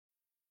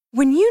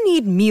When you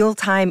need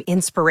mealtime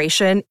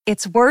inspiration,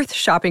 it's worth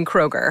shopping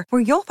Kroger,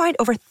 where you'll find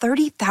over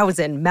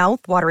 30,000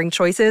 mouth-watering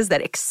choices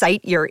that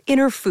excite your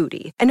inner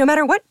foodie. And no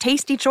matter what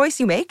tasty choice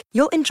you make,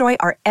 you'll enjoy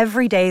our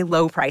everyday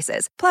low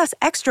prices, plus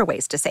extra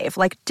ways to save,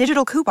 like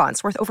digital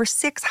coupons worth over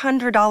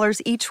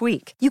 $600 each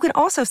week. You can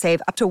also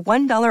save up to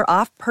 $1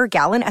 off per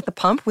gallon at the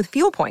pump with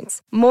fuel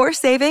points. More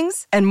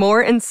savings and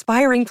more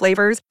inspiring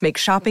flavors make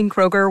shopping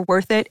Kroger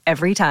worth it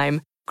every time.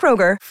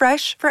 Kroger,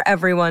 fresh for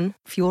everyone.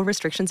 Fuel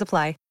restrictions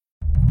apply.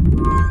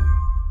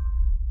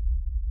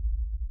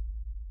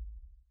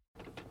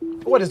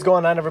 What is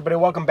going on, everybody?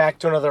 Welcome back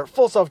to another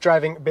full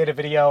self-driving beta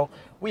video.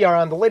 We are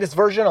on the latest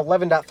version,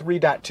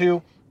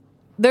 11.3.2.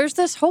 There's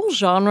this whole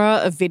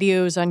genre of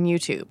videos on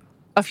YouTube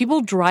of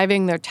people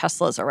driving their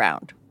Teslas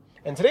around.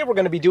 And today we're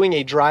going to be doing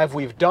a drive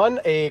we've done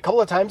a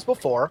couple of times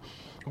before,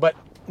 but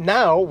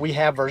now we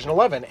have version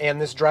 11,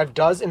 and this drive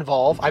does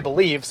involve, I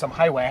believe, some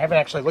highway. I haven't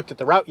actually looked at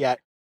the route yet.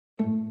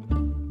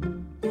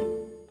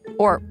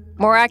 Or,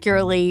 more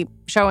accurately,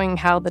 showing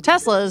how the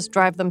Teslas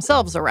drive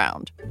themselves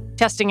around,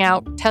 testing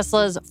out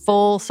Tesla's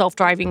full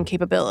self-driving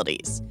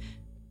capabilities.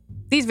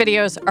 These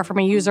videos are from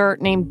a user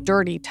named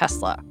Dirty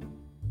Tesla.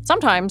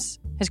 Sometimes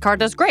his car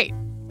does great.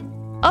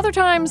 Other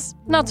times,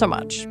 not so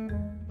much.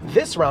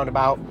 This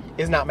roundabout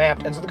is not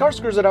mapped, and so the car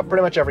screws it up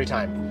pretty much every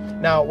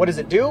time. Now, what does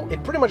it do?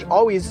 It pretty much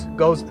always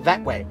goes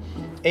that way.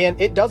 And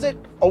it does it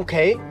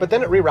okay, but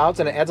then it reroutes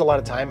and it adds a lot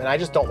of time, and I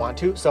just don't want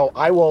to, so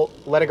I will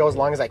let it go as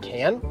long as I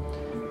can.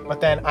 But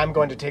then I'm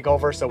going to take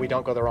over so we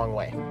don't go the wrong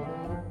way.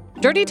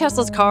 Dirty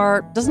Tesla's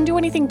car doesn't do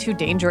anything too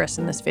dangerous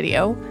in this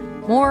video,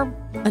 more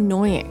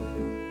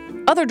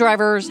annoying. Other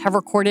drivers have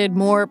recorded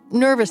more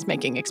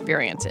nervous-making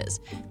experiences.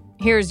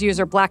 Here's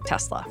user Black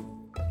Tesla.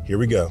 Here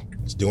we go.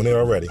 It's doing it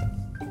already.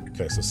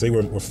 Okay, so see,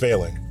 we're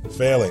failing.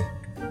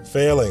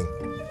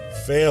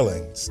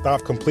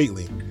 Stop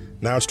completely.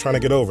 Now it's trying to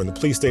get over, and the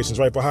police station's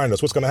right behind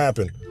us. What's going to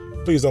happen?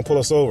 Please don't pull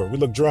us over. We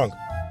look drunk.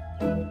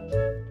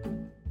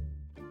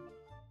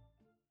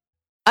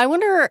 I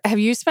wonder, have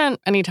you spent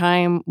any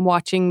time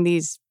watching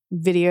these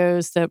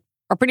videos that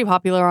are pretty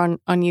popular on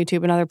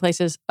YouTube and other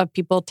places of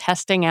people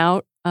testing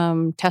out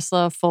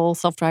Tesla full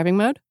self-driving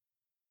mode?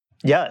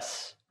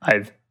 Yes,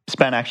 I've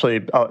spent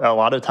actually a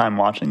lot of time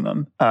watching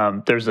them.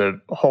 There's a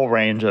whole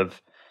range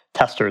of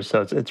testers,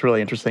 so it's really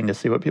interesting to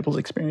see what people's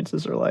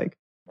experiences are like.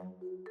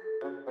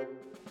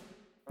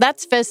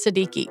 That's Fez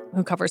Siddiqui,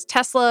 who covers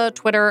Tesla,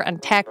 Twitter,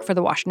 and tech for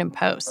The Washington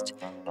Post.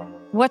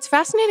 What's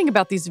fascinating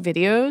about these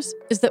videos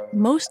is that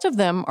most of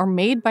them are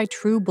made by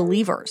true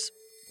believers.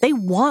 They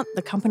want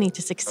the company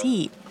to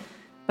succeed.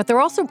 But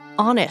they're also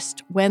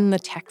honest when the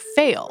tech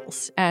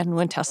fails and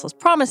when Tesla's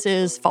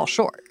promises fall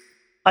short.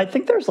 I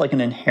think there's like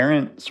an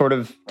inherent sort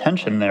of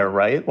tension there,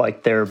 right?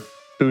 Like they're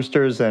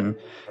boosters and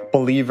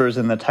believers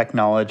in the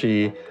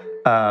technology.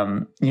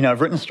 I've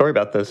written a story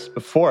about this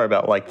before,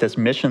 about like this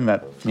mission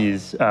that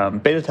these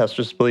beta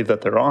testers believe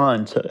that they're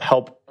on to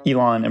help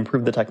Elon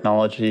improve the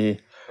technology.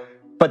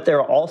 But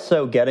they're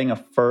also getting a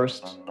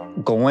first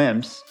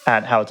glimpse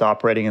at how it's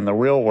operating in the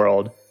real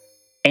world.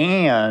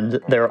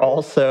 And they're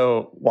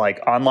also like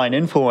online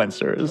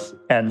influencers.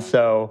 And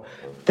so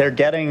they're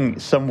getting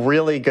some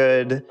really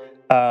good,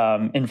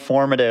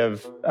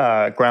 informative,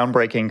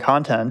 groundbreaking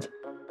content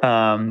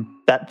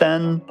that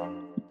then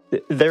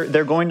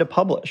they're going to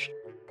publish.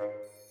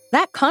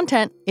 That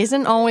content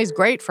isn't always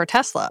great for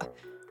Tesla,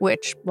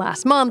 which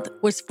last month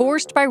was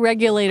forced by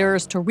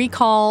regulators to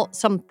recall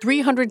some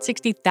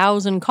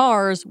 360,000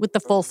 cars with the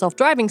full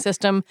self-driving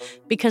system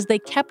because they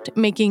kept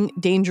making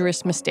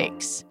dangerous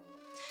mistakes.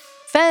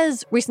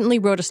 Fez recently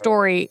wrote a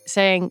story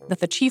saying that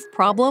the chief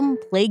problem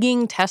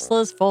plaguing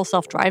Tesla's full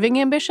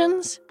self-driving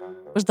ambitions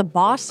was the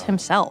boss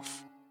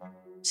himself.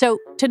 So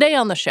today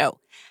on the show,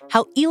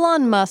 how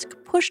Elon Musk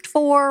pushed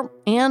for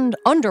and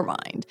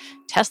undermined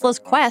Tesla's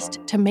quest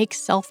to make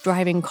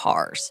self-driving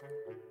cars.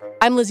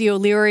 I'm Lizzie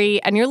O'Leary,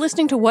 and you're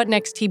listening to What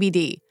Next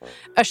TBD,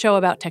 a show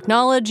about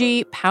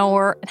technology,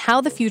 power, and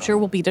how the future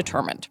will be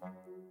determined.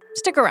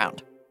 Stick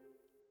around.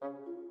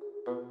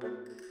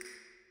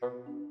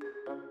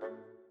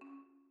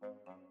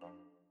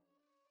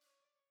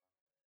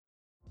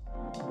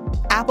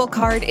 Apple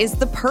Card is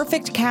the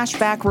perfect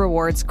cashback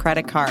rewards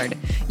credit card.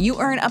 You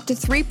earn up to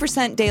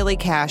 3% daily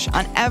cash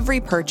on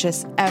every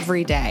purchase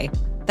every day.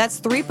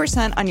 That's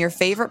 3% on your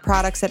favorite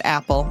products at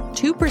Apple,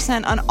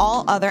 2% on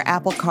all other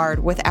Apple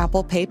Card with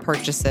Apple Pay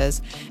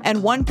purchases, and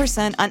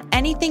 1% on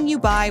anything you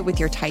buy with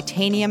your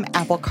titanium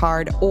Apple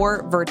Card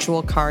or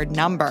virtual card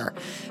number.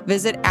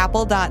 Visit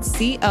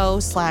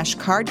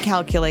apple.co/card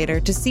calculator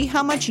to see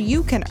how much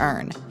you can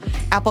earn.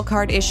 Apple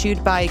Card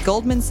issued by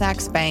Goldman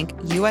Sachs Bank,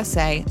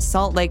 USA,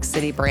 Salt Lake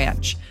City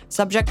branch.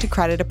 Subject to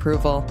credit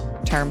approval.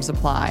 Terms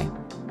apply.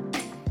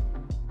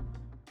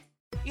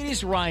 It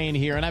is Ryan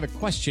here, and I have a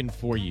question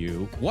for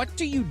you. What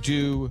do you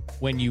do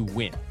when you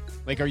win?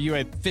 Like, are you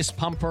a fist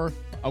pumper,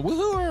 a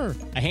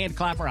woohooer, a hand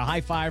clapper, a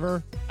high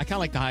fiver? I kind of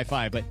like the high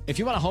five, but if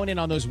you want to hone in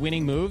on those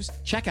winning moves,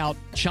 check out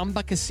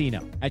Chumba Casino.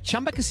 At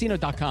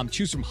ChumbaCasino.com,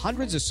 choose from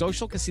hundreds of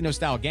social casino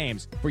style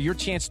games for your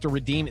chance to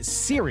redeem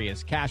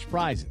serious cash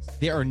prizes.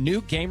 There are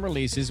new game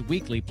releases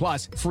weekly,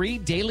 plus free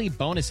daily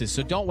bonuses.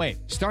 So don't wait.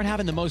 Start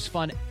having the most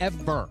fun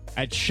ever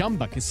at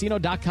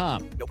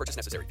ChumbaCasino.com. No purchase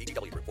necessary.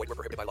 VGW Group. Void where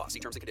prohibited by law. See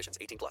terms and conditions.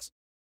 18+.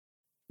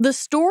 The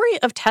story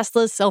of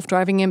Tesla's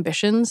self-driving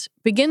ambitions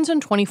begins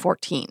in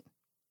 2014.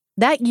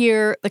 That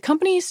year, the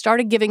company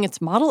started giving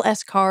its Model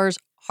S cars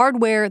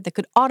hardware that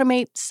could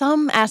automate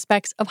some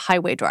aspects of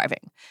highway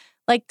driving,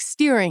 like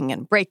steering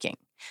and braking.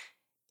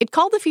 It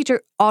called the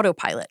feature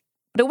Autopilot,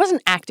 but it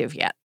wasn't active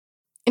yet.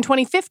 In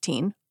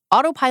 2015,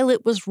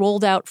 Autopilot was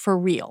rolled out for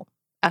real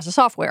as a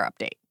software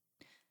update.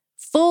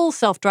 Full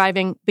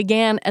self-driving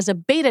began as a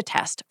beta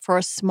test for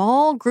a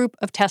small group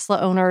of Tesla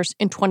owners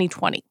in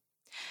 2020.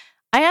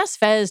 I asked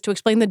Fez to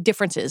explain the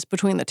differences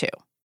between the two.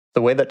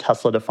 The way that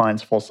Tesla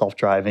defines full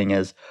self-driving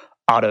is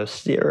auto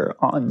steer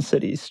on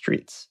city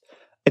streets.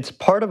 It's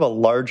part of a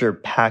larger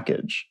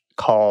package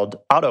called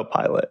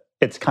Autopilot.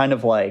 It's kind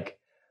of like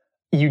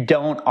you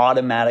don't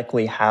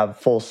automatically have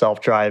full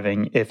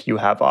self-driving if you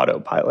have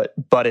Autopilot,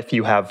 but if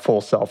you have full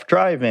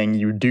self-driving,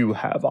 you do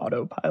have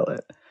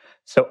Autopilot.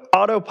 So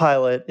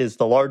Autopilot is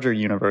the larger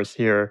universe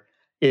here.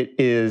 It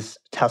is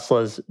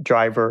Tesla's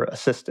driver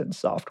assistance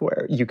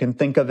software. You can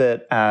think of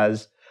it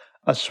as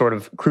a sort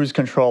of cruise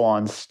control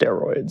on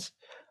steroids.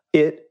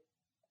 It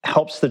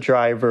helps the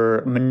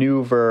driver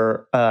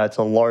maneuver. It's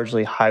a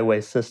largely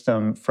highway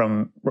system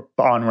from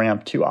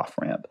on-ramp to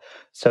off-ramp.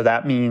 So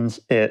that means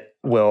it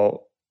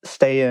will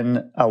stay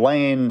in a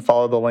lane,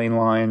 follow the lane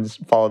lines,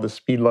 follow the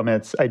speed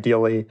limits,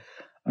 ideally,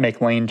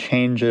 make lane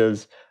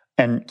changes,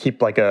 and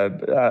keep like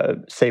a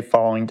safe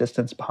following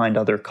distance behind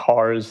other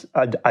cars,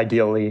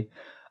 ideally.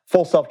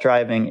 Full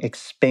self-driving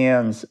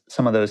expands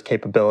some of those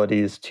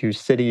capabilities to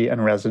city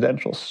and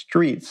residential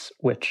streets,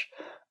 which,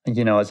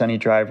 as any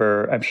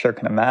driver I'm sure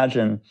can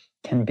imagine,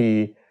 can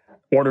be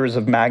orders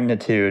of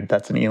magnitude,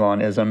 that's an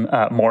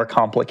Elonism, more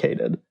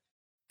complicated.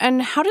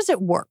 And how does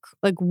it work?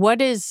 Like,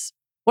 what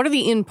are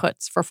the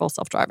inputs for full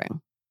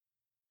self-driving?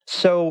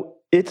 So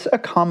it's a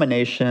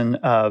combination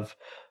of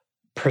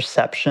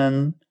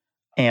perception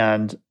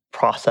and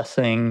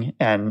processing,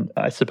 and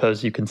I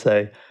suppose you can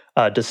say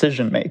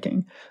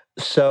decision-making.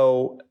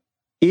 So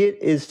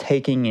it is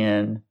taking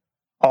in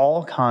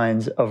all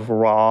kinds of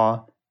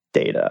raw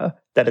data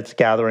that it's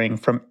gathering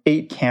from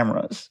 8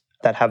 cameras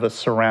that have a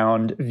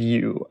surround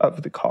view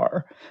of the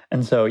car.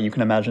 And so you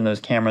can imagine those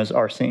cameras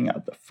are seeing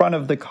out the front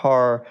of the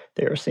car,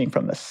 they are seeing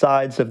from the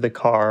sides of the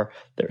car,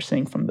 they're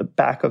seeing from the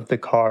back of the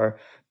car.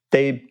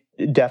 They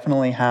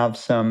definitely have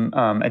some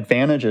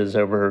advantages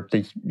over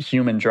the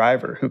human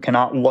driver who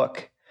cannot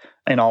look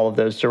in all of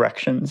those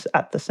directions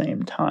at the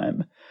same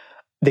time.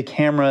 The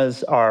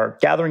cameras are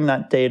gathering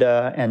that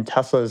data, and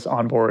Tesla's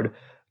onboard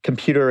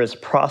computer is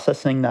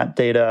processing that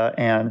data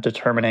and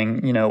determining,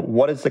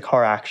 what is the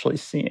car actually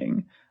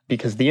seeing?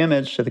 Because the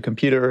image to the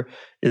computer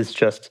is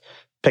just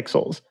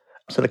pixels.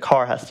 So the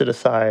car has to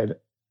decide,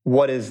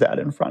 what is that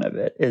in front of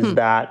it? Is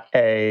that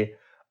a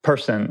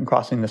person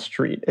crossing the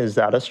street? Is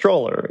that a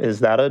stroller? Is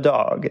that a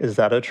dog? Is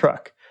that a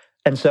truck?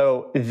 And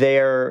so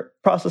they're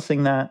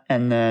processing that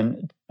and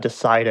then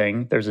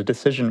deciding, there's a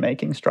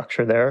decision-making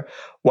structure there,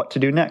 what to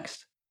do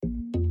next.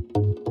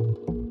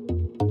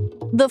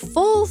 The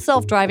full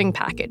self-driving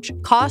package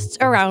costs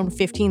around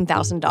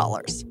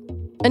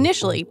 $15,000.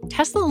 Initially,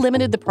 Tesla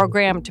limited the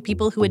program to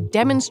people who had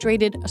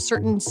demonstrated a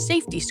certain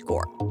safety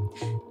score.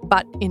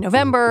 But in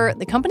November,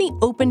 the company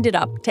opened it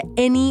up to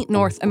any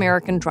North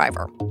American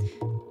driver.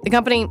 The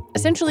company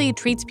essentially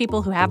treats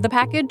people who have the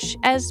package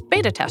as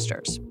beta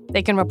testers.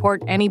 They can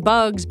report any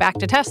bugs back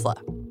to Tesla.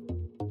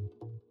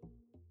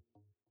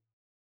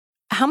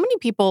 How many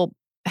people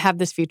have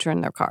this feature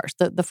in their cars,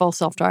 the full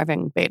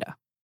self-driving beta?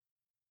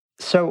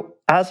 So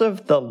as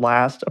of the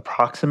last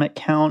approximate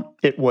count,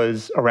 it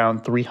was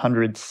around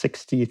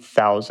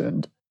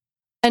 360,000.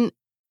 And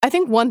I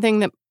think one thing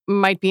that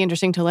might be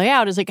interesting to lay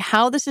out is like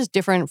how this is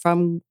different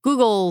from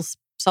Google's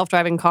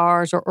self-driving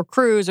cars or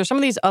Cruise or some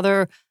of these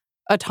other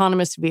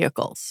autonomous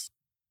vehicles.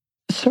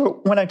 So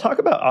when I talk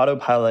about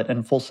autopilot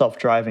and full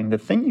self-driving, the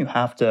thing you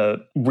have to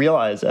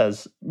realize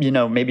as,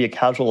 maybe a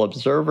casual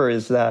observer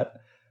is that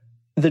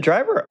the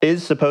driver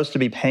is supposed to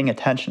be paying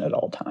attention at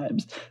all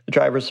times. The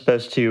driver is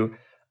supposed to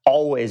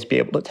always be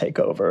able to take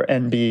over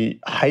and be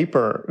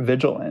hyper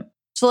vigilant.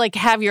 So like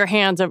have your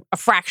hands a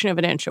fraction of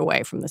an inch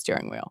away from the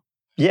steering wheel.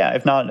 Yeah,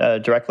 if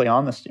not directly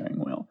on the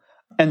steering wheel.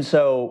 And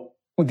so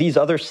these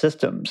other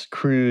systems,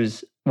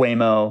 Cruise,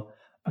 Waymo,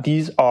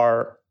 these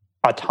are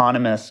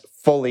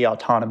fully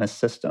autonomous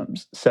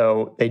systems.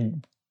 So they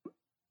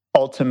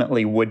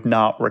ultimately would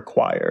not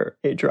require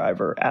a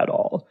driver at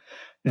all.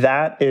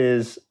 That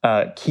is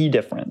a key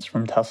difference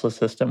from Tesla's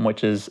system,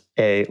 which is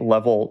a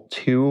level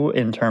 2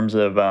 in terms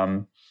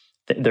of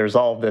there's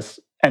all this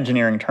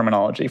engineering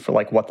terminology for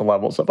like what the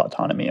levels of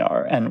autonomy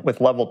are. And with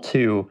level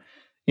 2,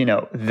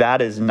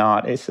 that is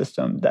not a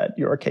system that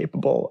you're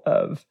capable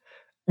of,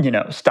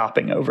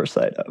 stopping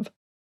oversight of.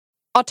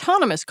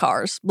 Autonomous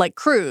cars, like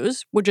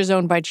Cruise, which is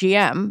owned by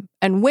GM,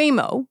 and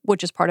Waymo,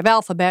 which is part of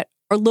Alphabet,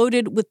 are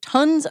loaded with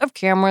tons of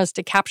cameras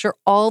to capture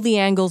all the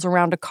angles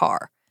around a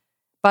car.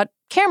 But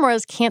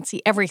cameras can't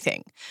see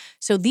everything.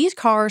 So these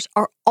cars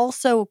are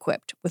also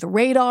equipped with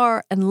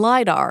radar and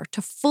LiDAR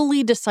to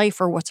fully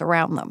decipher what's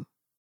around them.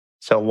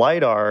 So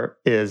LiDAR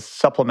is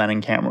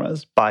supplementing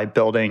cameras by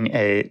building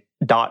a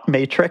dot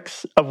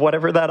matrix of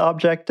whatever that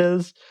object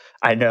is.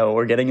 I know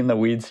we're getting in the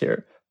weeds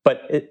here,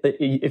 but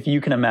if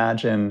you can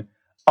imagine,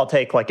 I'll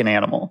take like an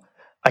animal.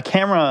 A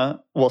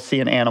camera will see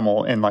an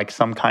animal in like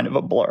some kind of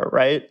a blur,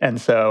 right? And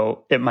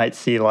so it might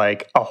see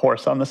like a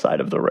horse on the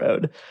side of the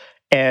road.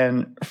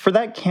 And for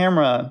that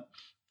camera,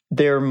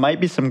 there might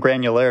be some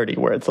granularity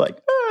where it's like,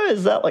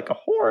 is that like a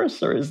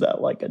horse or is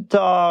that like a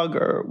dog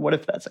or what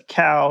if that's a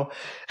cow?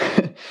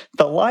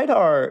 The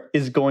LiDAR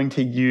is going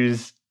to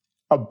use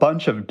a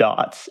bunch of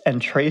dots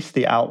and trace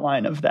the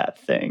outline of that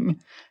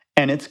thing.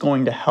 And it's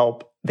going to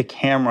help the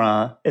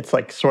camera. It's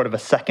like sort of a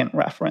second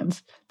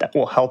reference that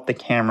will help the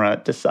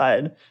camera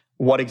decide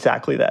what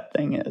exactly that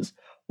thing is.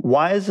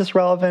 Why is this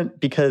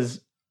relevant?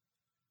 Because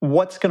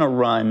what's going to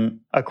run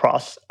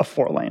across a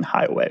 4-lane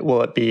highway?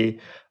 Will it be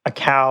a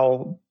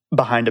cow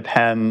behind a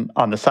pen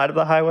on the side of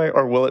the highway,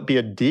 or will it be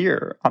a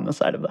deer on the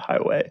side of the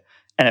highway?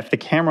 And if the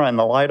camera and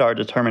the LiDAR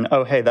determine,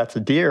 oh, hey, that's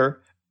a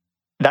deer,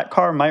 that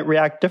car might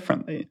react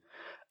differently.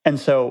 And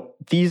so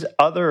these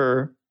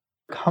other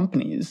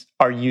companies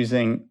are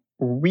using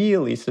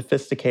really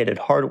sophisticated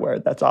hardware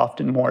that's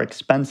often more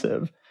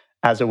expensive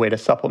as a way to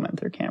supplement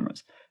their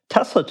cameras.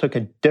 Tesla took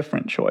a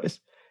different choice.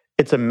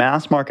 It's a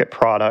mass market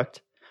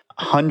product.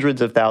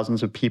 Hundreds of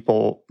thousands of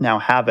people now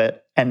have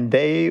it, and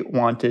they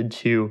wanted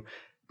to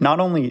not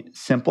only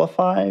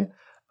simplify,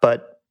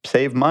 but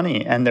save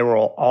money. And there were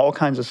all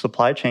kinds of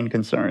supply chain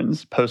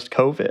concerns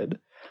post-COVID.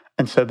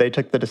 And so they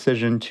took the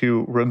decision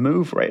to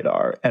remove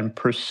radar and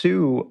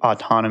pursue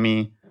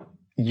autonomy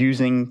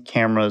using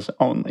cameras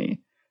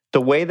only.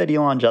 The way that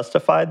Elon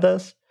justified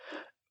this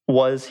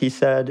was, he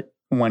said,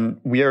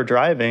 when we are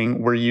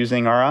driving, we're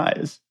using our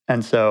eyes.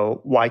 And so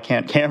why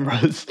can't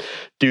cameras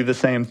do the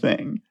same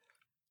thing?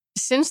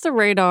 Since the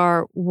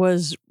radar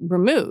was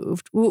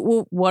removed,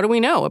 what do we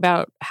know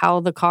about how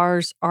the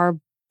cars are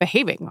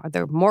behaving? Are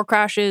there more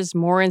crashes,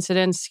 more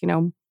incidents?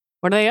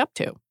 What are they up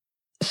to?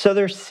 So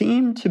there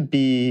seem to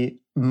be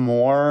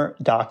more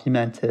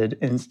documented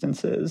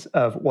instances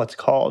of what's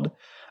called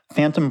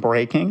phantom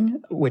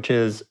braking, which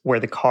is where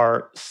the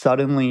car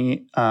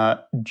suddenly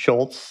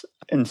jolts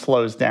and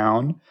slows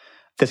down.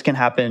 This can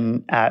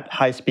happen at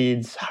high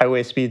speeds,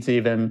 highway speeds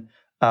even,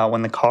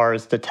 when the car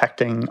is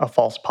detecting a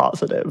false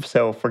positive.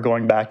 So if we're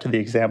going back to the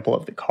example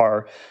of the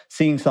car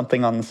seeing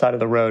something on the side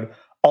of the road,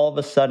 all of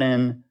a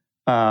sudden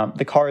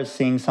the car is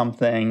seeing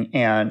something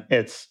and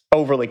it's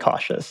overly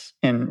cautious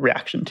in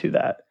reaction to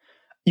that.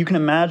 You can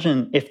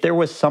imagine if there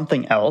was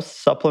something else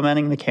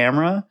supplementing the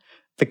camera,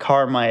 the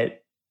car might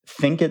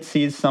think it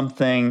sees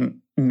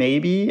something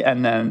maybe,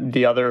 and then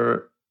the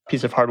other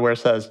piece of hardware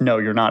says, no,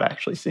 you're not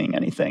actually seeing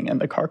anything, and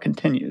the car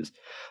continues.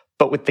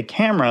 But with the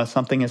camera,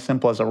 something as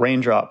simple as a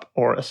raindrop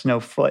or a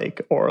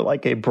snowflake or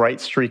like a bright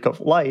streak of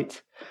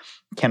light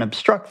can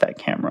obstruct that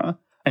camera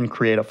and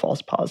create a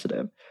false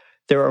positive.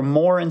 There are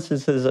more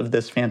instances of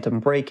this phantom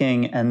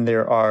braking, and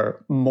there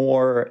are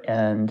more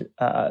and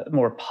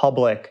more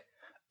public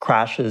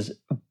crashes.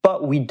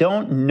 But we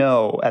don't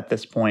know at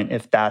this point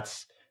if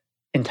that's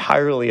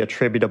entirely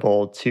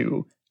attributable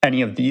to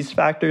any of these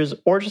factors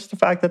or just the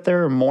fact that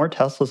there are more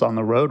Teslas on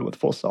the road with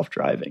full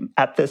self-driving.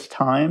 At this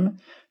time,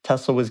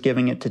 Tesla was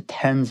giving it to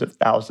tens of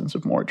thousands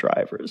of more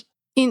drivers.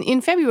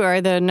 In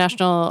February, the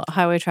National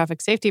Highway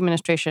Traffic Safety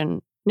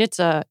Administration,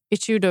 NHTSA,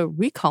 issued a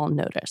recall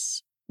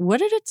notice. What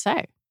did it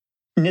say?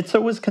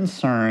 NHTSA was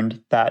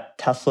concerned that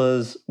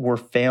Teslas were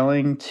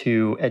failing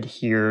to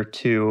adhere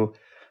to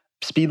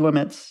speed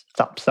limits,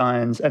 stop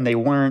signs, and they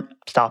weren't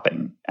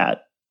stopping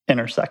at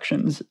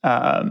intersections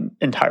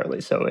entirely.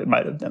 So it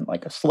might have been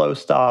like a slow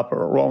stop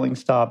or a rolling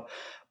stop,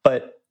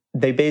 but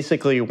they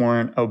basically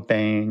weren't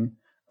obeying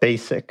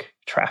basic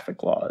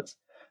traffic laws.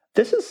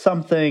 This is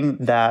something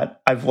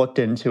that I've looked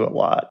into a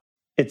lot.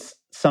 It's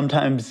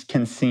sometimes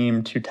can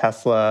seem to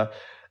Tesla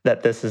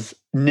that this is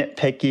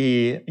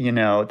nitpicky.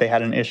 They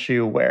had an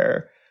issue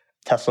where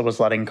Tesla was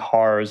letting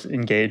cars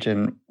engage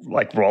in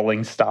like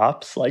rolling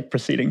stops, like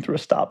proceeding through a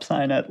stop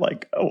sign at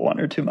like 1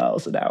 or 2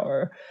 miles an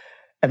hour.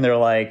 And they're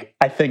like,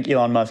 I think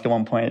Elon Musk at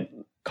one point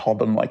called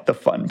them like the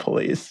fun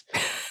police.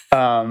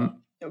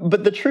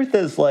 But the truth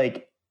is,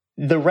 like,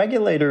 the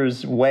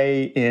regulators'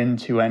 way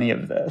into any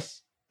of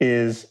this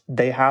is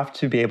they have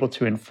to be able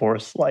to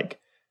enforce like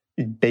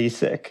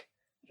basic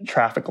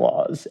traffic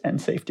laws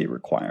and safety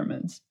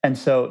requirements. And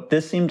so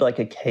this seemed like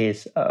a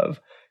case of,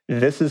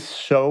 this is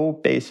so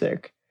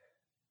basic,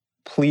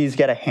 please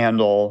get a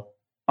handle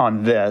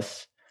on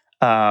this.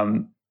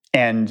 And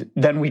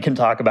then we can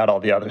talk about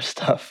all the other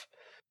stuff.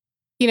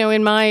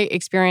 In my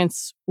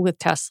experience with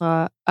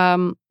Tesla,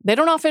 they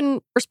don't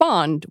often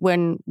respond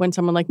when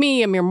someone like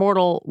me, a mere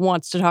mortal,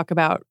 wants to talk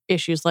about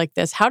issues like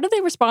this. How do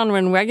they respond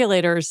when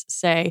regulators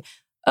say,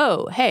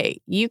 oh,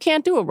 hey, you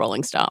can't do a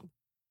rolling stop?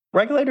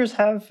 Regulators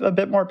have a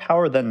bit more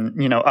power than,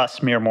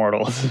 us mere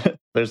mortals.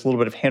 There's a little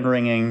bit of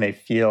hand-wringing. They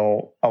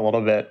feel a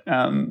little bit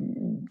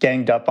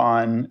ganged up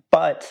on,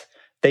 but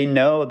they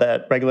know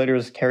that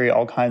regulators carry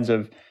all kinds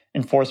of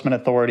enforcement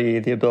authority,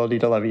 the ability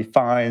to levy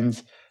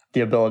fines,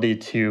 the ability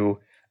to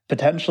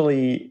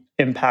potentially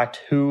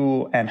impact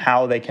who and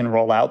how they can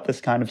roll out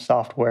this kind of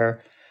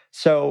software.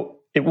 So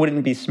it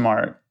wouldn't be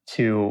smart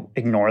to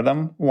ignore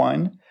them,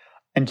 one.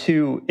 And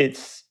two,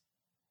 it's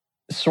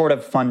sort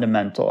of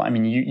fundamental. I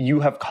mean,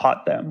 you have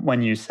caught them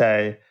when you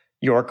say,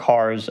 your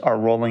cars are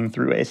rolling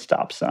through a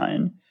stop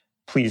sign.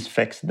 Please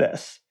fix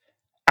this.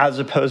 As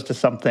opposed to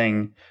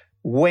something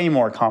way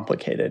more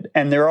complicated.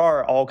 And there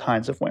are all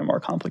kinds of way more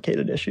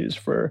complicated issues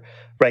for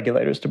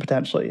regulators to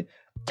potentially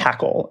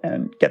tackle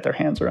and get their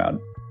hands around.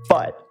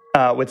 But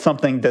with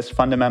something this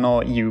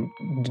fundamental,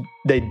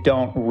 they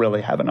don't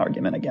really have an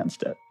argument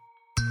against it.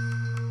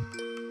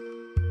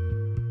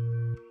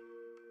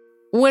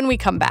 When we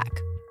come back,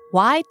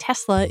 why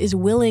Tesla is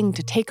willing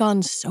to take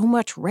on so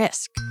much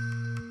risk.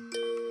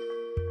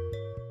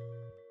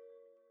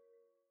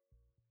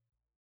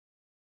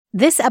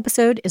 This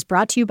episode is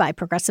brought to you by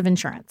Progressive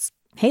Insurance.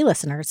 Hey,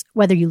 listeners,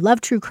 whether you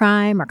love true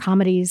crime or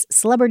comedies,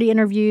 celebrity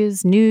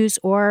interviews, news,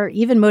 or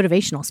even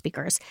motivational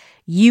speakers,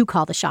 you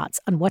call the shots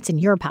on what's in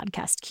your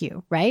podcast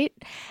queue, right?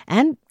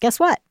 And guess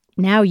what?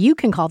 Now you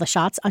can call the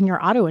shots on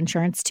your auto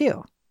insurance,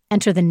 too.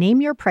 Enter the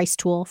Name Your Price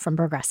tool from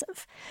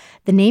Progressive.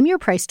 The Name Your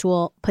Price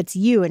tool puts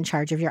you in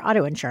charge of your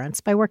auto insurance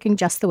by working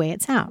just the way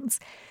it sounds.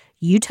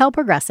 You tell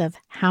Progressive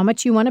how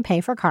much you want to pay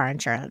for car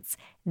insurance.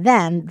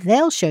 Then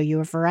they'll show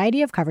you a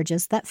variety of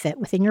coverages that fit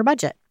within your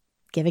budget,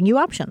 giving you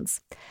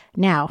options.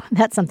 Now,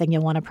 that's something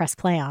you'll want to press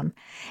play on.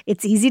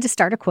 It's easy to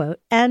start a quote,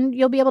 and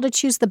you'll be able to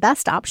choose the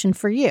best option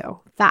for you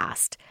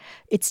fast.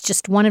 It's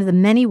just one of the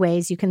many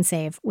ways you can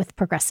save with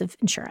Progressive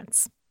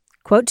Insurance.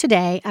 Quote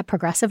today at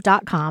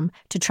Progressive.com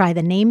to try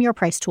the Name Your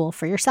Price tool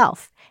for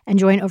yourself and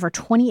join over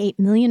 28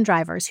 million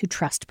drivers who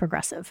trust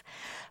Progressive.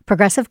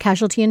 Progressive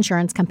Casualty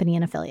Insurance Company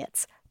and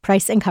Affiliates.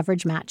 Price and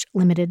coverage match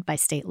limited by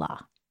state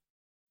law.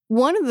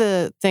 One of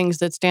the things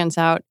that stands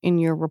out in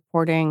your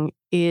reporting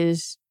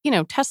is,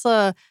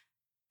 Tesla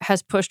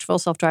has pushed full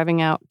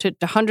self-driving out to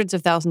hundreds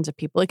of thousands of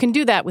people. It can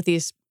do that with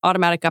these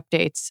automatic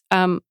updates.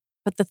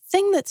 But the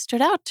thing that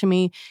stood out to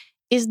me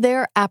is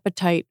their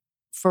appetite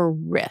for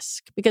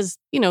risk. Because,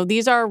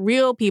 these are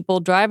real people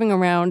driving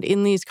around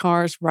in these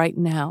cars right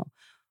now.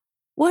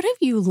 What have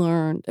you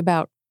learned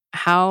about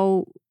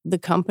how the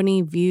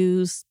company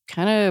views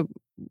kind of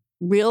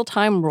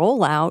real-time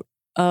rollout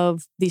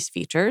of these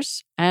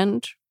features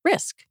and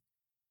risk?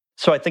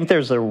 So I think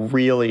there's a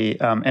really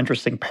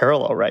interesting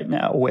parallel right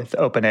now with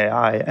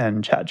OpenAI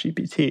and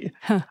ChatGPT.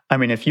 I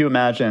mean, if you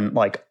imagine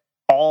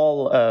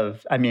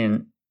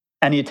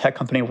any tech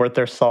company worth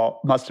their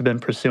salt must have been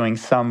pursuing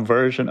some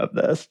version of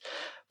this,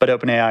 but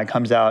OpenAI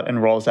comes out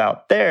and rolls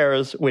out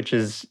theirs, which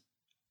is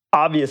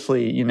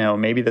obviously,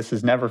 maybe this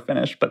is never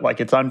finished, but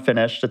it's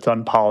unfinished, it's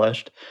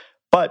unpolished.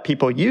 But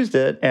people used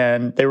it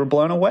and they were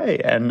blown away.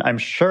 And I'm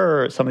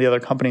sure some of the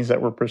other companies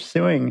that were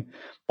pursuing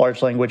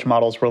large language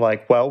models were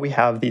like, well, we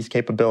have these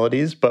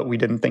capabilities, but we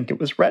didn't think it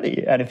was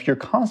ready. And if you're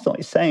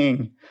constantly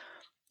saying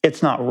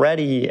it's not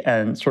ready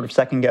and sort of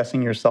second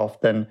guessing yourself,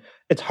 then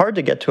it's hard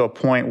to get to a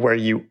point where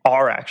you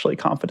are actually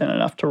confident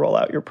enough to roll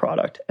out your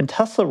product. And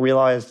Tesla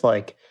realized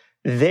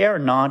they are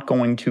not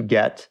going to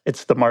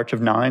it's the March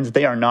of Nines,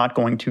 they are not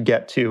going to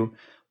get to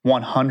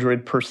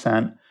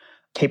 100%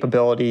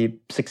 capability,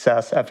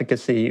 success,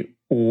 efficacy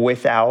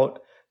without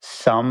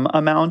some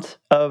amount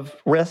of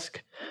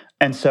risk.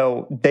 And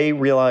so they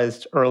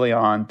realized early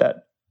on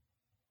that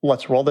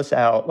let's roll this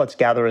out, let's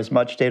gather as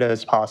much data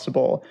as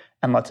possible,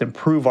 and let's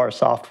improve our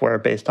software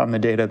based on the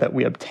data that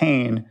we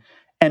obtain.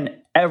 And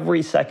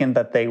every second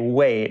that they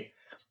wait,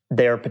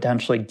 they're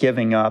potentially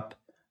giving up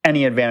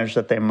any advantage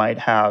that they might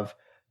have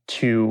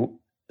to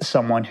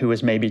someone who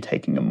is maybe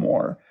taking a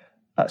more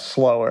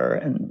slower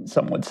and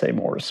some would say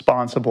more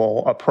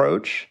responsible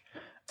approach.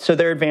 So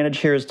their advantage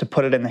here is to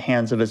put it in the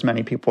hands of as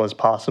many people as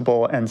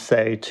possible and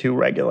say to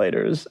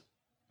regulators,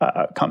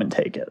 come and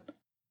take it.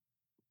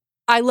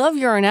 I love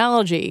your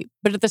analogy,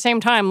 but at the same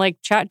time,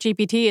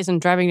 ChatGPT isn't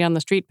driving down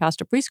the street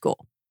past a preschool.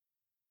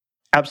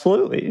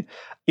 Absolutely.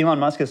 Elon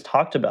Musk has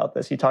talked about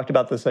this. He talked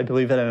about this, I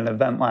believe, at an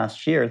event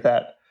last year,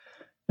 that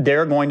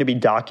there are going to be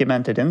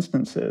documented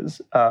instances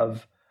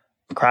of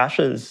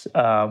crashes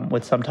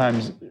with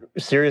sometimes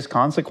serious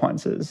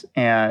consequences.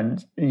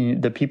 And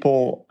the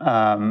people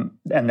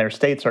and their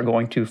states are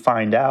going to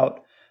find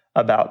out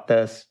about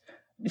this.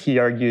 He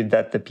argued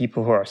that the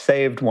people who are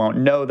saved won't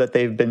know that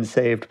they've been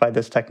saved by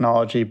this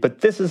technology, but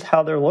this is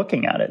how they're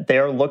looking at it. They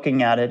are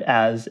looking at it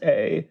as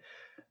a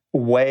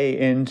way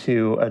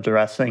into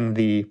addressing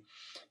the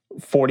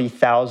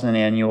 40,000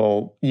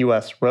 annual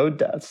U.S. road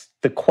deaths.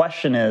 The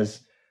question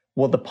is,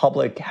 will the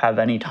public have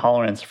any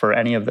tolerance for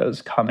any of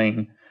those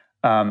coming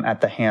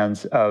at the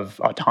hands of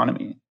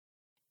autonomy?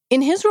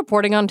 In his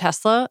reporting on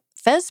Tesla,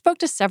 Fez spoke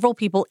to several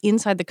people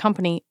inside the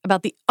company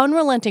about the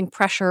unrelenting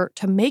pressure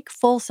to make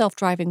full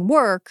self-driving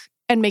work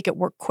and make it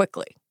work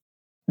quickly.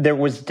 There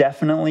was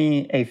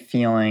definitely a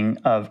feeling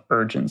of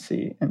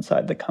urgency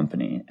inside the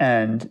company.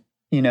 And,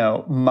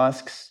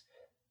 Musk's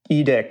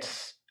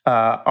edicts,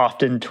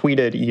 often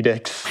tweeted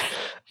edicts,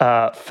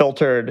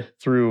 filtered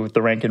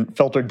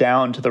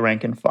down to the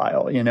rank and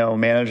file.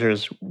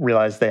 Managers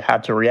realized they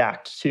had to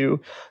react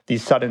to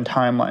these sudden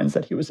timelines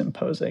that he was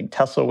imposing.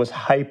 Tesla was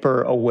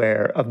hyper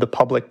aware of the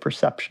public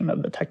perception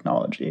of the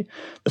technology.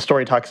 The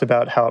story talks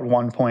about how at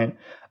one point,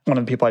 one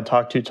of the people I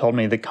talked to told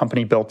me the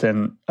company built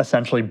in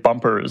essentially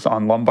bumpers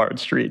on Lombard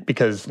Street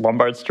because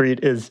Lombard Street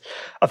is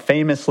a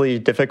famously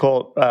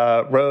difficult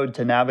road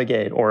to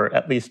navigate, or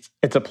at least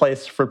it's a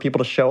place for people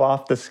to show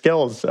off the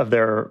skills of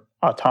their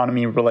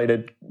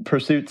autonomy-related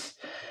pursuits.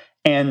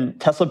 And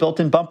Tesla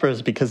built in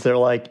bumpers because they're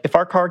like, if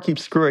our car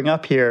keeps screwing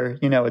up here,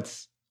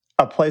 it's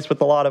a place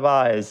with a lot of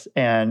eyes,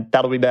 and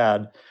that'll be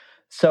bad.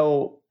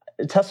 So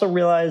Tesla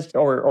realized,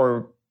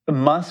 or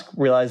Musk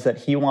realized that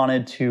he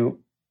wanted to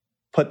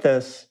put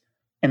this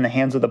in the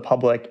hands of the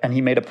public, and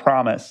he made a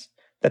promise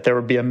that there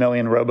would be 1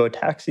 million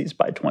robo-taxis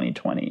by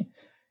 2020.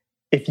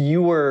 If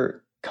you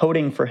were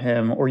coding for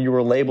him or you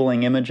were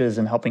labeling images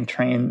and helping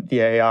train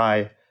the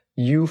AI,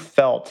 you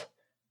felt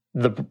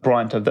the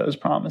brunt of those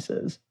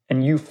promises.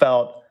 And you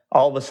felt,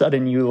 all of a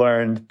sudden you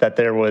learned that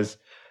there was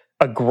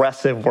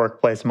aggressive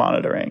workplace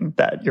monitoring,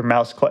 that your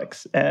mouse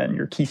clicks and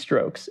your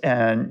keystrokes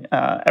and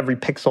every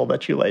pixel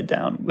that you laid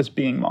down was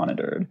being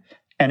monitored.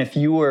 And if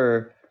you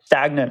were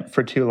stagnant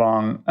for too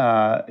long,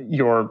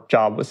 your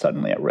job was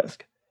suddenly at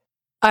risk.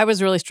 I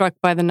was really struck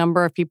by the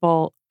number of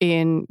people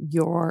in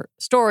your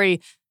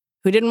story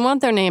who didn't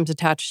want their names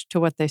attached to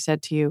what they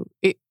said to you.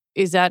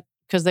 Is that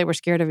because they were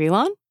scared of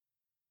Elon?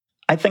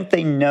 I think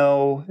they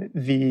know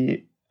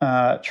the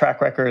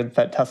track record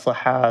that Tesla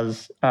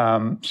has.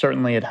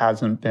 Certainly it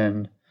hasn't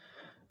been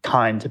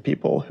kind to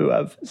people who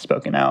have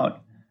spoken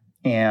out.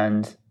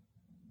 And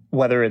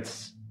whether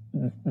it's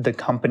the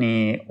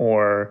company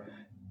or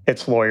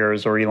its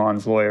lawyers or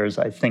Elon's lawyers,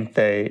 I think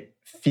they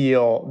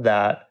feel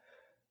that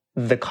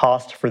the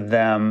cost for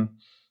them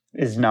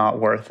is not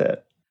worth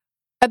it.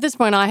 At this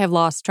point, I have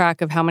lost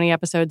track of how many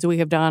episodes we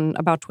have done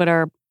about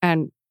Twitter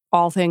and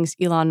all things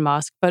Elon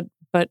Musk. But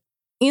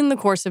in the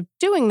course of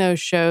doing those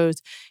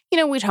shows,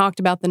 we talked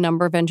about the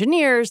number of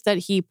engineers that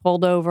he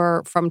pulled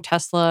over from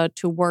Tesla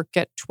to work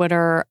at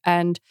Twitter.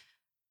 And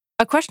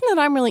a question that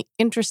I'm really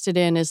interested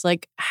in is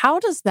how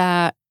does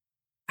that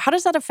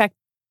affect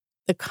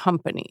the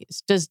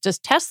companies? Does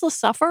Tesla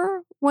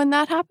suffer when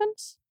that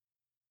happens?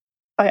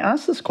 I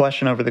asked this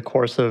question over the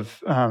course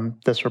of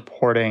this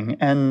reporting,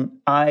 and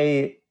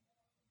the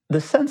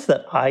sense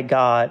that I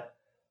got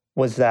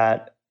was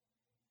that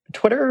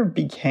Twitter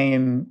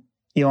became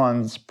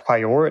Elon's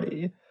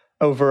priority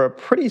over a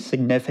pretty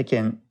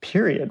significant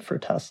period for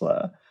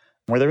Tesla,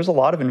 where there was a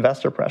lot of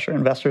investor pressure.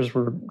 Investors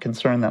were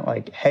concerned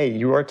that hey,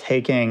 you are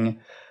taking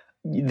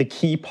the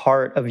key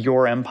part of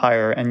your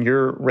empire and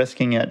you're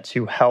risking it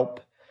to help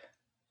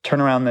turn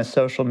around this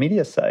social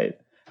media site.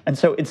 And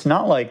so it's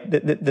not like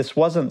this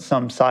wasn't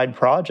some side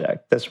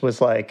project. This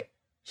was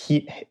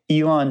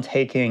Elon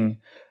taking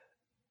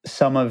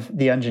some of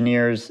the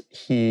engineers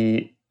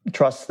he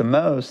trusts the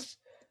most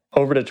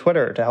over to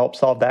Twitter to help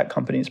solve that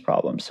company's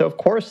problem. So of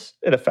course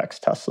it affects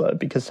Tesla,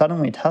 because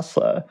suddenly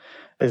Tesla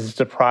is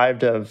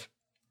deprived of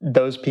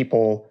those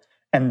people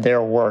and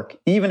their work,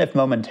 even if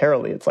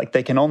momentarily. It's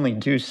they can only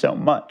do so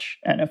much.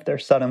 And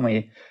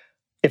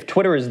if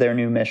Twitter is their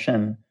new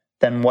mission,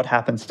 then what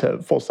happens to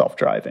full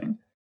self-driving?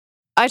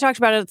 I talked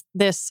about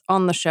this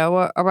on the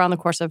show around the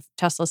course of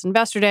Tesla's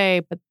Investor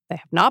Day, but they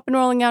have not been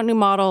rolling out new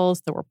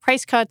models. There were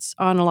price cuts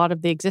on a lot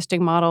of the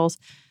existing models.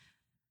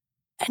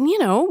 And,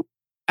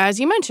 as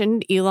you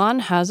mentioned, Elon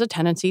has a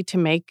tendency to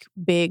make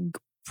big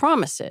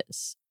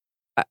promises.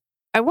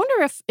 I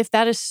wonder if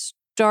that is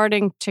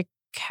starting to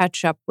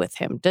catch up with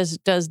him. Does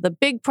the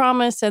big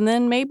promise and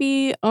then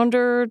maybe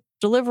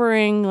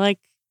under-delivering,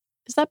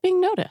 is that being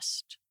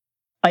noticed?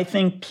 I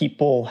think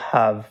people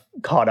have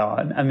caught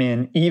on. I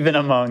mean, even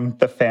among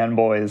the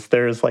fanboys,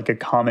 there's a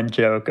common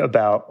joke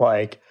about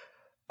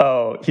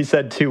oh, he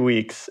said 2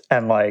 weeks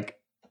and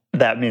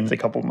that means a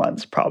couple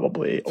months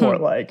probably.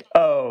 Or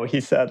oh,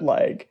 he said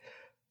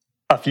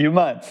a few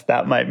months,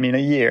 that might mean a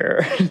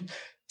year.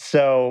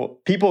 So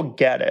people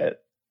get it.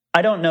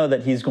 I don't know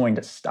that he's going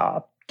to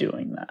stop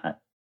doing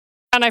that.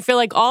 And I feel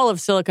like all of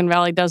Silicon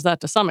Valley does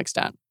that to some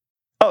extent.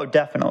 Oh,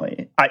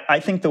 definitely. I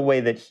think the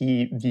way that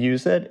he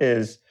views it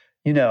is,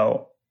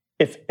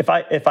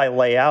 if I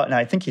lay out, and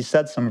I think he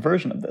said some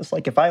version of this,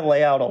 if I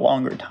lay out a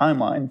longer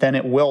timeline, then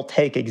it will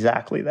take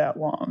exactly that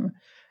long.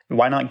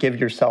 Why not give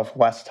yourself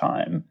less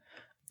time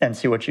and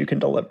see what you can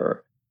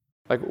deliver?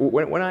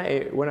 When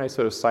I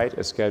sort of cite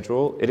a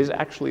schedule, it is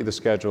actually the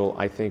schedule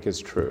I think is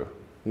true.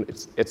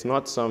 It's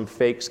not some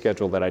fake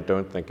schedule that I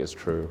don't think is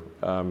true.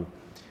 I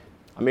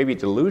may be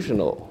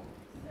delusional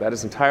That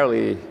is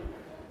entirely,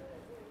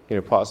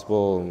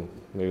 possible.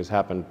 Maybe it's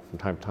happened from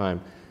time to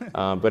time,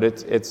 but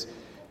it's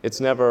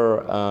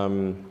never,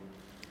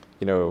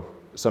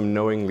 some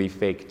knowingly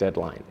fake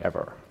deadline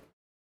ever.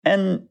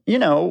 And,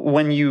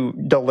 when you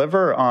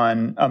deliver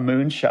on a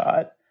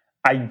moonshot,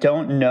 I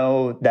don't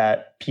know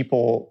that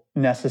people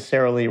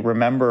necessarily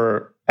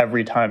remember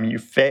every time you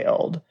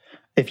failed.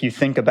 If you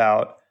think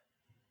about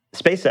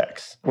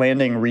SpaceX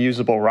landing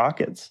reusable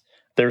rockets,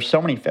 there's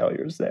so many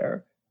failures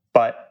there,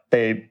 but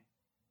they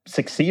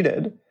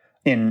succeeded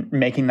in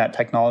making that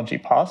technology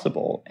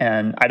possible.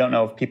 And I don't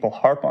know if people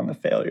harp on the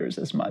failures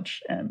as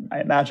much. And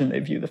I imagine they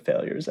view the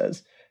failures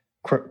as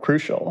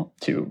crucial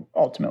to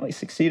ultimately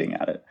succeeding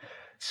at it.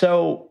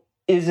 So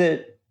is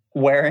it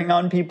wearing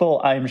on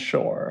people? I'm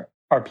sure.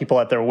 Are people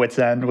at their wits'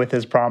 end with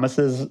his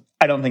promises?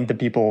 I don't think the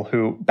people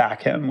who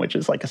back him, which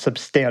is like a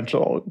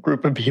substantial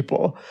group of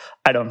people,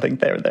 I don't think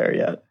they're there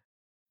yet.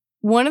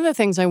 One of the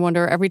things I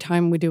wonder every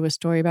time we do a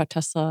story about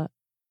Tesla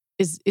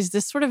is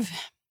this sort of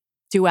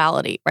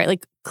duality, right?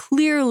 Like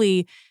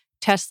clearly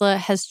Tesla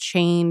has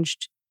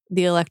changed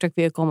the electric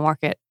vehicle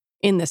market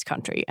in this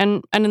country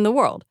and in the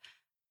world.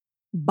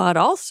 But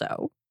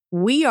also,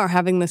 we are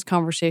having this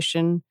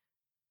conversation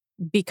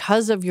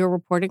because of your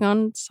reporting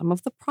on some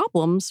of the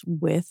problems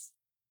with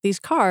these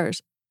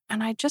cars.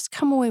 And I just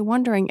come away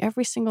wondering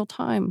every single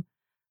time,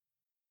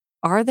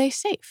 are they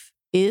safe?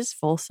 Is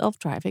full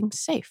self-driving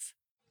safe?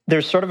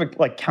 There's sort of a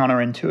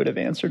counterintuitive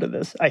answer to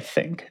this, I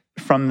think.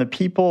 From the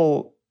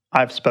people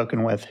I've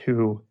spoken with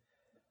who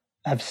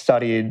have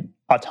studied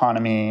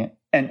autonomy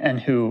and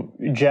who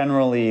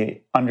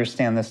generally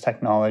understand this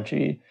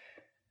technology,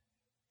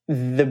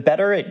 the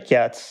better it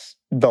gets,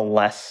 the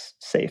less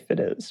safe it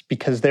is,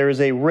 because there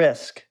is a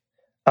risk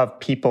of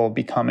people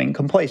becoming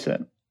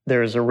complacent.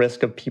 There is a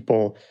risk of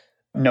people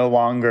no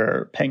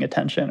longer paying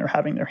attention or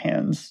having their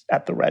hands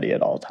at the ready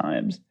at all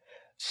times.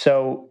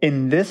 So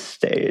in this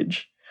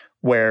stage,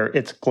 where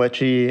it's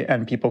glitchy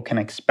and people can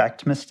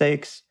expect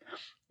mistakes,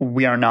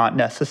 we are not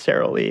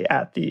necessarily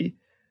at the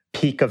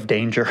peak of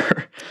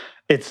danger.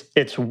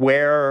 It's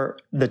where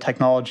the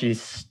technology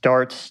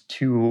starts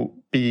to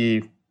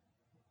be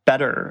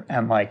better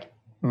and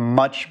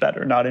much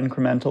better, not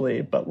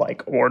incrementally, but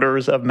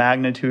orders of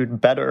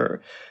magnitude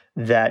better,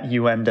 that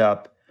you end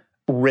up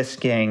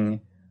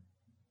risking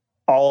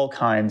all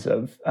kinds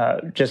of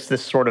just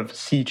this sort of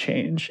sea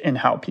change in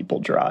how people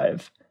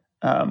drive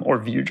or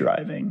view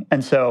driving.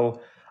 And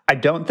so I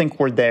don't think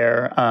we're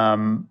there,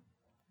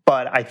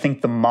 but I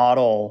think the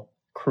model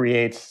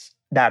creates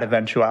that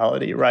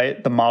eventuality,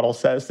 right? The model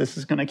says this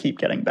is going to keep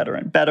getting better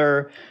and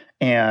better,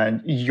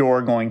 and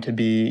you're going to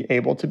be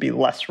able to be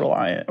less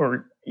reliant,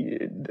 or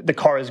the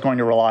car is going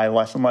to rely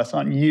less and less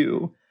on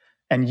you,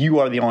 and you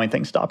are the only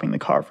thing stopping the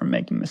car from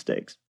making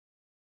mistakes.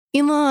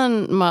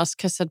 Elon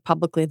Musk has said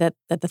publicly that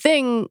the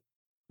thing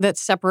that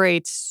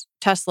separates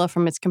Tesla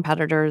from its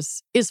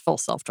competitors is full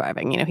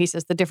self-driving. He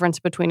says the difference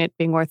between it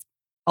being worth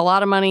a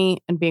lot of money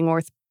and being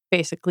worth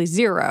basically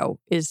zero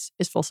is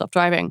full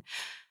self-driving.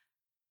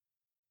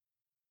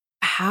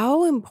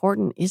 How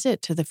important is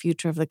it to the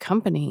future of the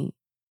company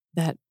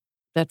that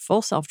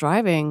full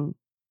self-driving,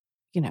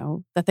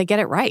 that they get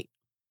it right?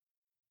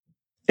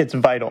 It's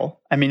vital.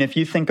 I mean, if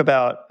you think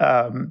about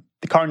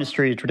the car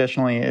industry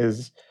traditionally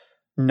is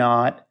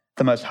not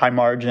the most high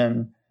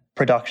margin.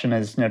 Production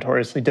is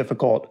notoriously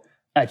difficult.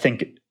 I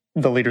think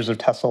the leaders of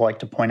Tesla like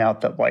to point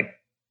out that,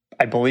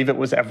 I believe it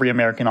was every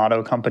American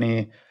auto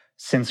company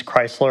since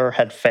Chrysler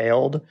had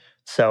failed.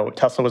 So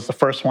Tesla was the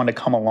first one to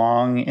come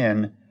along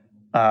in,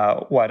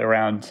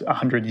 around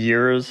 100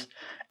 years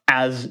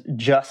as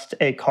just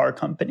a car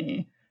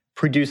company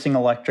producing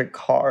electric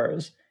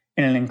cars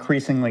in an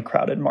increasingly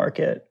crowded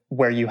market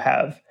where you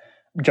have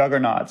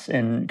juggernauts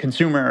in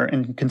consumer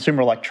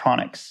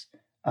electronics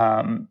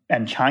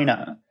and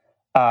China.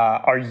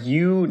 Are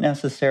you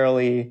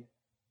necessarily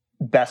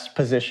best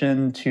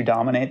positioned to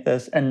dominate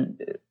this? And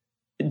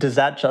does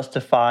that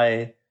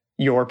justify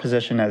your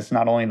position as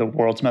not only the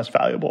world's most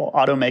valuable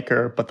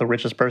automaker, but the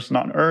richest person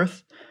on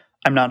earth?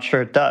 I'm not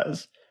sure it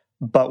does.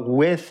 But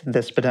with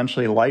this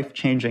potentially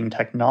life-changing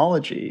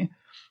technology,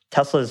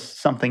 Tesla is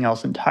something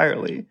else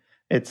entirely.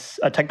 It's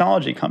a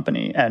technology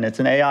company, and it's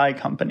an AI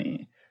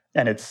company,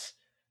 and it's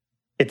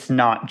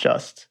not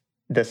just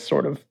this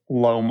sort of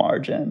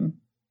low-margin,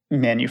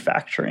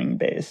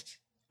 manufacturing-based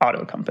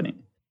auto company.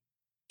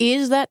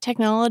 Is that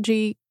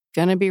technology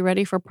going to be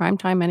ready for prime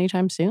time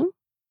anytime soon?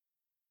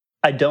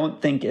 I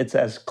don't think it's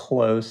as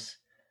close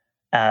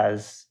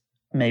as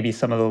maybe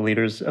some of the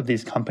leaders of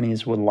these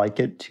companies would like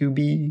it to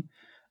be,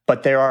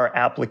 but there are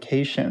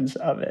applications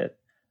of it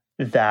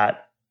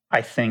that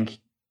I think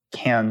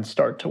can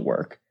start to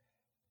work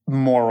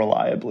more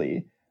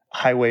reliably.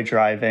 Highway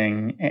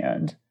driving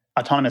and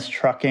autonomous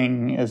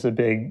trucking is a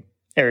big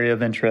area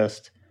of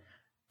interest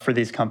for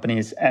these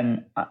companies.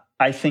 And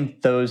I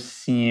think those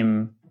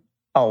seem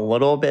a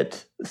little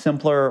bit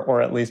simpler,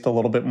 or at least a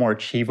little bit more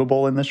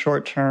achievable in the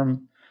short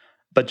term.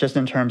 But just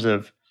in terms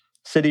of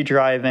city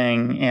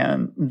driving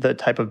and the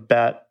type of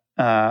bet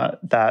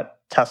that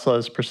Tesla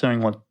is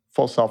pursuing with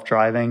full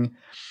self-driving,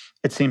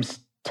 it seems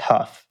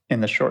tough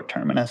in the short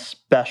term, and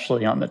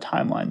especially on the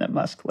timeline that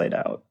Musk laid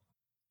out.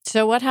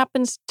 So what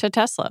happens to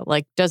Tesla?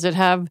 Like, does it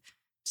have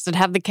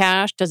the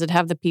cash? Does it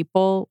have the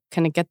people?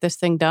 Can it get this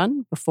thing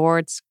done before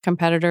its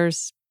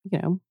competitors,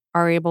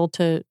 are able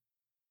to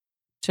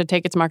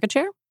take its market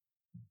share?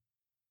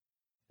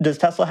 Does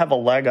Tesla have a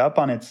leg up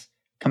on its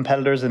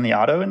competitors in the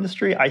auto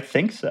industry? I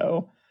think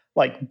so.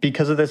 Like,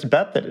 because of this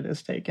bet that it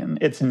has taken.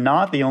 It's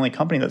not the only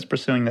company that's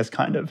pursuing this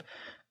kind of,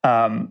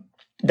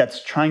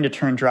 that's trying to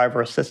turn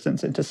driver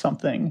assistance into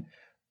something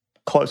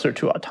closer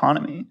to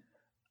autonomy.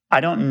 I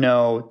don't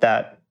know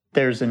that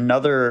there's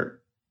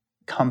another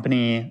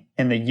company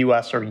in the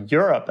US or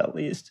Europe, at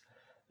least,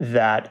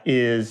 that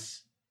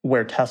is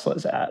where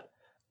Tesla's at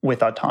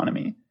with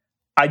autonomy.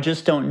 I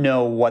just don't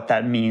know what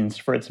that means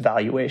for its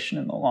valuation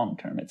in the long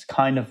term. It's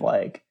kind of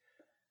like,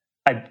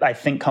 I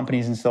think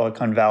companies in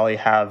Silicon Valley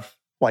have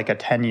like a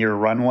 10-year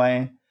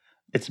runway.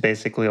 It's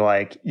basically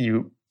like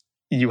you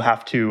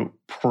have to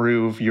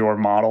prove your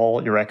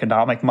model, your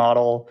economic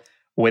model,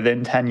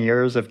 within 10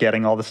 years of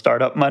getting all the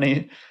startup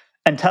money.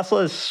 And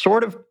Tesla has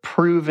sort of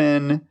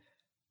proven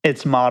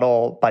its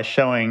model by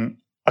showing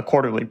a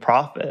quarterly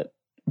profit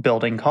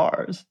building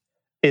cars.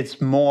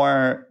 It's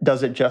more,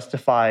 does it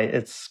justify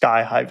its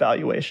sky-high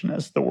valuation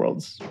as the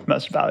world's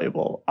most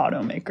valuable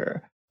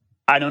automaker?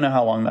 I don't know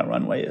how long that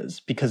runway is,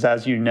 because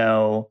as you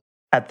know,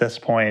 at this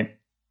point,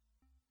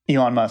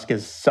 Elon Musk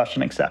is such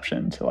an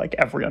exception to like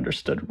every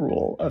understood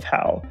rule of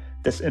how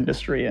this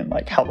industry and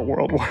like how the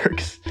world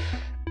works.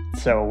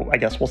 So I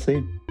guess we'll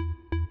see.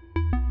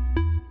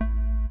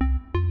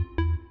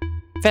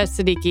 Faiz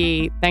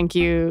Siddiqui, thank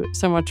you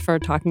so much for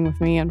talking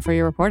with me and for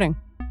your reporting.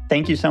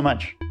 Thank you so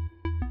much.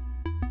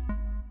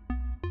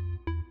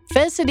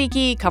 Faiz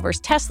Siddiqui covers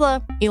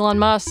Tesla, Elon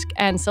Musk,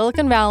 and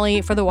Silicon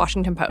Valley for The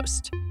Washington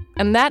Post.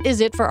 And that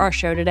is it for our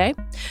show today.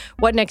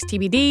 What Next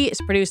TBD is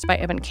produced by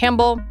Evan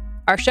Campbell.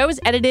 Our show is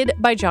edited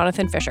by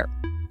Jonathan Fisher.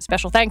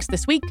 Special thanks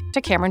this week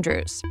to Cameron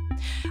Drews.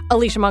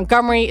 Alicia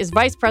Montgomery is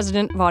Vice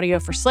President of Audio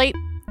for Slate.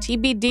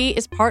 TBD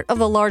is part of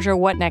the larger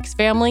What Next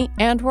family,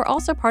 and we're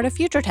also part of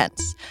Future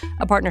Tense,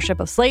 a partnership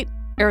of Slate,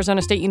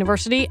 Arizona State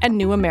University, and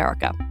New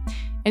America.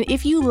 And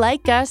if you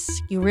like us,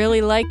 you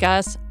really like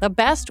us, the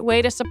best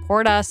way to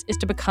support us is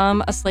to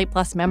become a Slate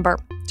Plus member.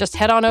 Just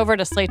head on over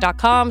to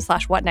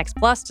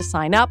slate.com/whatnextplus to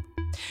sign up.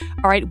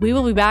 All right, we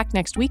will be back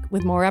next week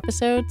with more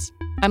episodes.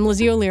 I'm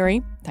Lizzie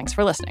O'Leary. Thanks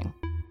for listening.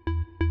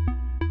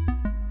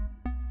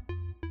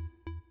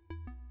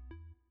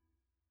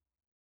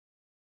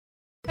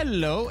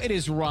 Hello, it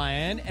is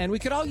Ryan, and we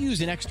could all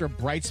use an extra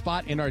bright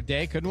spot in our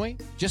day, couldn't we?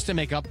 Just to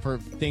make up for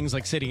things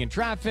like sitting in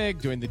traffic,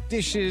 doing the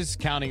dishes,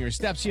 counting your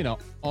steps,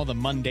 all the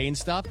mundane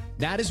stuff.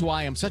 That is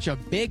why I'm such a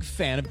big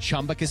fan of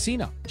Chumba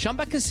Casino.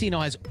 Chumba Casino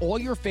has all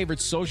your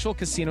favorite social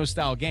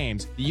casino-style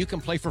games that you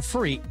can play for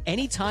free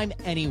anytime,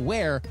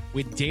 anywhere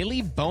with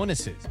daily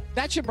bonuses.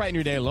 That should brighten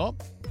your day a little.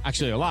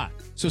 Actually, a lot.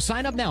 So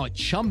sign up now at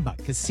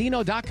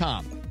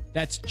ChumbaCasino.com.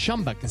 That's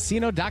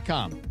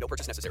ChumbaCasino.com. No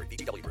purchase necessary.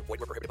 VGW Group.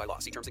 Void where prohibited by law.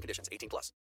 See terms and conditions. 18+.